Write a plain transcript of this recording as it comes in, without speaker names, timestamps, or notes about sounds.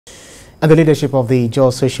And the leadership of the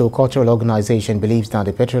Ijaw Social-Cultural Organization believes that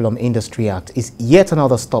the Petroleum Industry Act is yet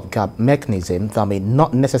another stopgap mechanism that may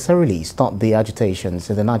not necessarily stop the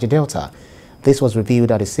agitations in the Niger Delta. This was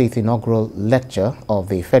revealed at the 6th inaugural lecture of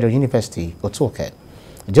the Federal University, Otoke.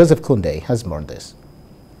 Joseph Kunde has more on this.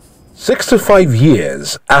 65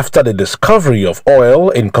 years after the discovery of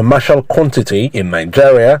oil in commercial quantity in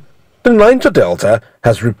Nigeria, the Niger Delta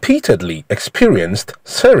has repeatedly experienced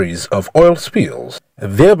series of oil spills,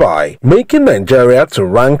 thereby making Nigeria to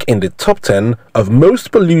rank in the top 10 of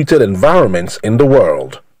most polluted environments in the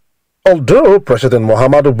world. Although President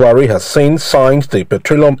Muhammadu Buhari has since signed the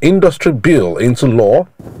Petroleum Industry Bill into law,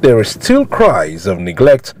 there is still cries of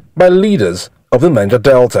neglect by leaders of the Niger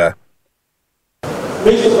Delta.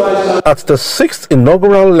 At the 6th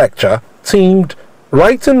inaugural lecture themed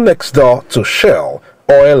Writing Next Door to Shell,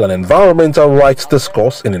 Oil and Environmental Rights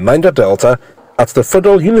Discourse in the Niger Delta at the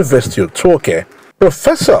Federal University of Otoke,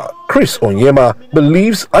 Professor Chris Onyema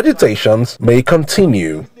believes agitations may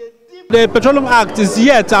continue. The Petroleum Act is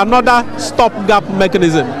yet another stopgap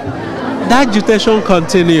mechanism. The agitation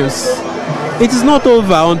continues. It is not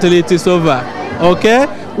over until it is over. Okay?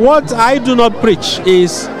 What I do not preach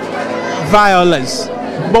is violence.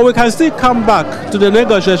 But we can still come back to the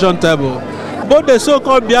negotiation table. Both the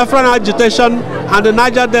so-called Biafran agitation and the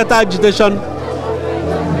Niger Delta agitation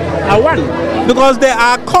are one, because they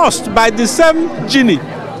are caused by the same genie,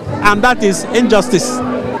 and that is injustice.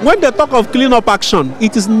 When they talk of clean-up action,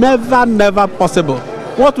 it is never possible.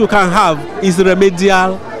 What we can have is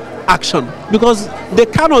remedial action, because the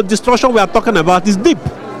kind of destruction we are talking about is deep,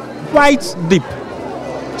 quite deep.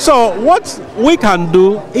 So what we can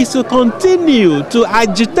do is to continue to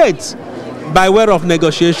agitate by way of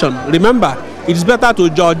negotiation. Remember, it is better to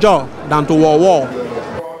jaw than to war.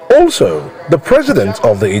 Also, the president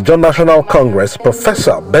of the Ijaw National Congress,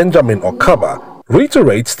 Professor Benjamin Okaba,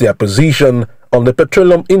 reiterates their position on the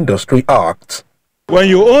Petroleum Industry Act. When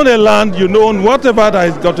you own a land, you own whatever that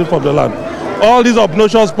is gotten from the land. All these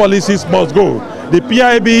obnoxious policies must go. The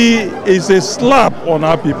PIB is a slap on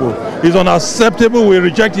our people. It's unacceptable. We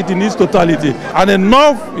reject it in its totality. And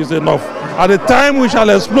enough is enough. At the time we shall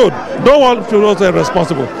explode, no one feels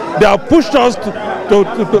responsible. They have pushed us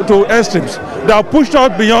to extremes. They have pushed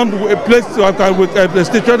us beyond a place, a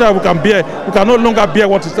situation that we can bear. We can no longer bear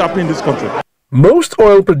what is happening in this country. Most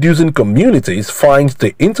oil-producing communities find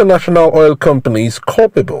the international oil companies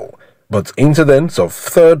culpable, but incidents of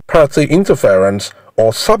third-party interference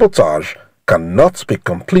or sabotage cannot be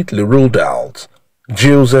completely ruled out.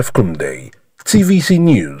 Joseph Kunde, TVC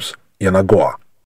News, Yenagoa.